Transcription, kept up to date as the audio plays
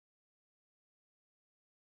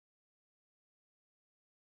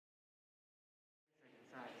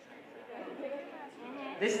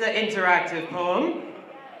This is an interactive poem.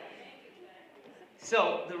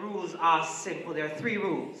 So the rules are simple. There are 3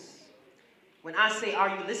 rules. When I say,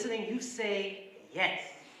 are you listening? You say yes.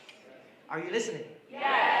 Are you listening?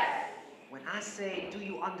 Yes. When I say, do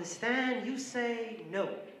you understand? You say no.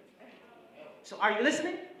 So are you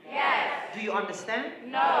listening? Yes. Do you understand?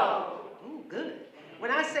 No. Ooh, good.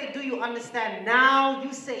 When I say, do you understand now?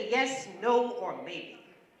 You say yes, no, or maybe.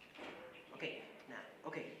 Okay, now,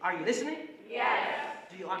 okay. Are you listening? Yes.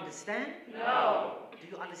 Do you understand? No. Do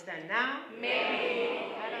you understand now?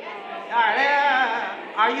 Maybe. All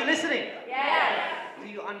right. Are you listening? Yes. Do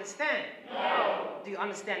you understand? No. Do you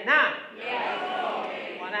understand now?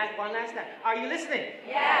 Yes. One last time. Are you listening?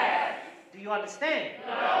 Yes. Do you understand?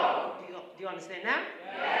 No. Do you understand now?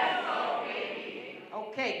 Yes. No. Maybe.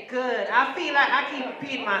 Okay, good. I feel like I keep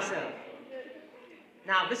repeating myself.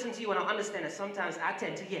 Now, listen to you and I understand that sometimes I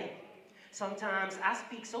tend to yell. Sometimes I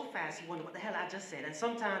speak so fast you wonder what the hell I just said. And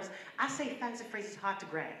sometimes I say fancy phrases hard to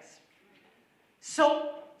grasp.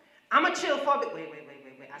 So, I'm going to chill for a bit. Wait.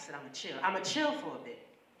 I said I'm going to chill. I'm going to chill for a bit.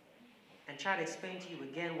 And try to explain to you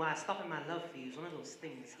again why stopping my love for you is one of those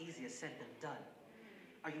things easier said than done.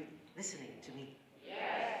 Are you listening to me?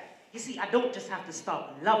 Yes. You see, I don't just have to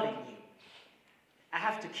stop loving you. I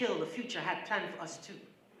have to kill the future I had planned for us too.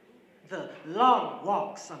 The long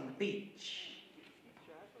walks on the beach.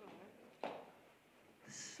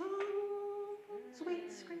 The song's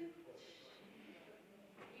sweet screech.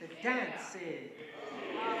 The dances.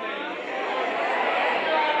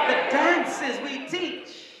 The dances we teach.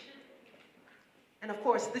 And of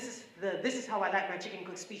course, this is how I like my chicken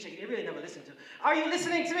cook speech that you really never listen to. Are you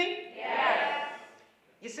listening to me? Yes.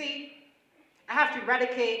 You see, I have to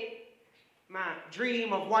eradicate my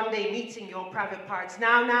dream of one day meeting your private parts.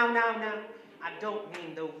 Now. I don't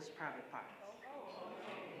mean those private parts.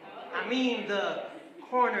 I mean the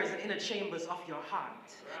corners and inner chambers of your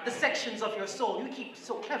heart. The sections of your soul you keep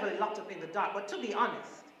so cleverly locked up in the dark. But to be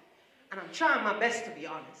honest, and I'm trying my best to be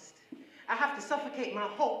honest, I have to suffocate my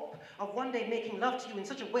hope of one day making love to you in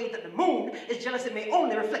such a way that the moon is jealous it may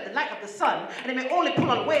only reflect the light of the sun, and it may only pull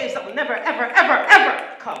on waves that will never, ever, ever,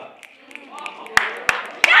 ever come.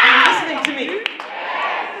 Are you listening to me?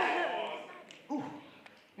 Ooh.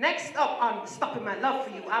 Next up on stopping my love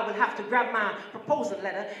for you, I will have to grab my proposal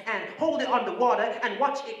letter and hold it underwater and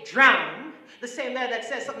watch it drown. The same letter that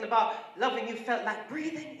says something about loving you felt like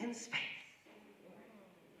breathing in space.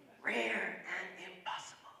 Rare and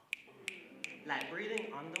impossible. Like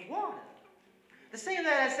breathing underwater. The same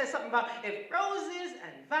letter that says something about if roses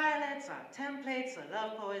and violets are templates or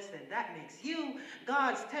love poets, then that makes you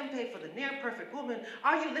God's template for the near-perfect woman.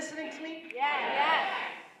 Are you listening to me? Yes.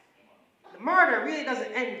 The murder really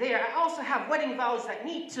doesn't end there. I also have wedding vows that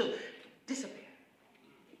need to disappear.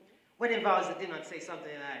 Wedding vows that do not say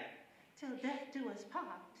something like, till death do us part,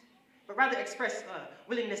 but rather express a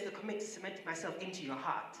willingness to commit to cementing myself into your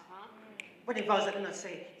heart. Wedding vows that do not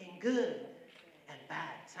say, in good and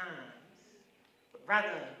bad times, but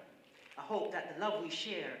rather a hope that the love we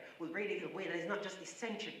share will radiate in a way that is not just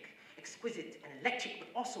eccentric, exquisite, and electric, but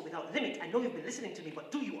also without limit. I know you've been listening to me,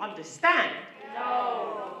 but do you understand?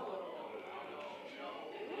 No.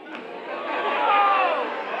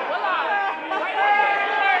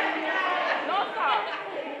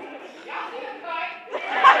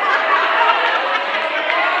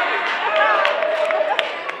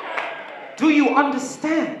 Do you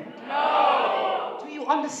understand? No. Do you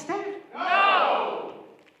understand? No.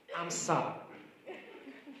 I'm sorry.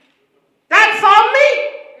 That's on me!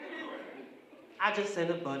 I just said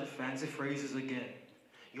a bunch of fancy phrases again.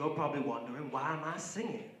 You're probably wondering, why am I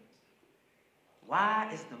singing? Why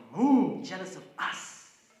is the moon jealous of us?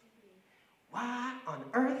 Why on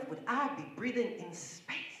earth would I be breathing in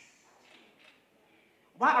space?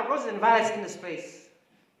 Why are roses and violets in the space?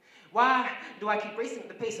 Why do I keep racing at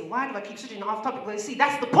the pace, and why do I keep switching off topic? Well, you see,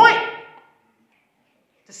 that's the point.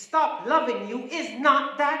 To stop loving you is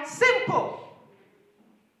not that simple.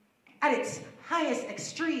 At its highest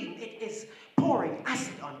extreme, it is pouring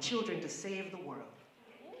acid on children to save the world.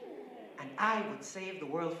 And I would save the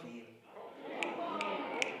world for you.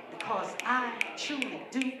 Because I truly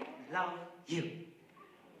do love you.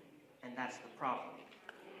 And that's the problem.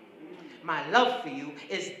 My love for you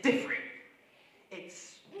is different.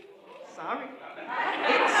 It's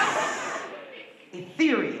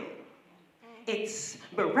ethereal. It's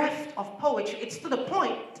bereft of poetry. It's to the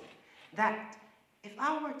point that if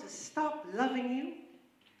I were to stop loving you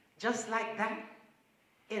just like that,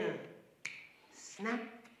 in a snap,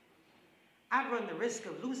 I'd run the risk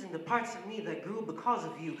of losing the parts of me that grew because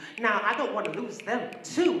of you. Now, I don't want to lose them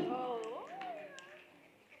too.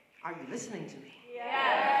 Are you listening to me?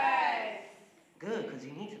 Yes. Good, because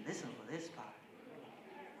you need to listen for this part.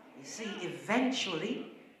 You see, eventually,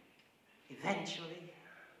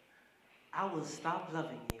 I will stop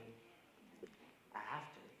loving you. I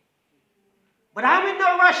have to. But I'm in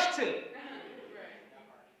no rush to.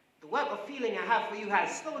 The web of feeling I have for you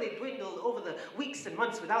has slowly dwindled over the weeks and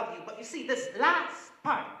months without you. But you see, this last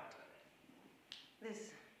part, this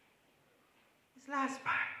last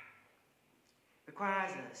part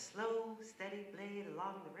requires a slow, steady blade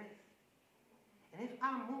along the wrist. And if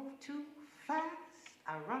I move too fast,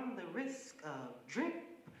 I run the risk of drip,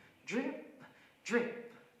 drip,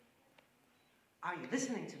 drip. Are you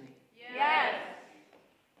listening to me? Yes.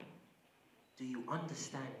 Do you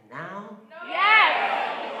understand now?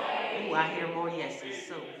 Yes. Ooh, I hear more yeses.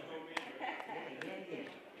 So, yeah.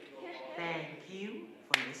 Thank you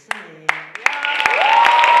for listening.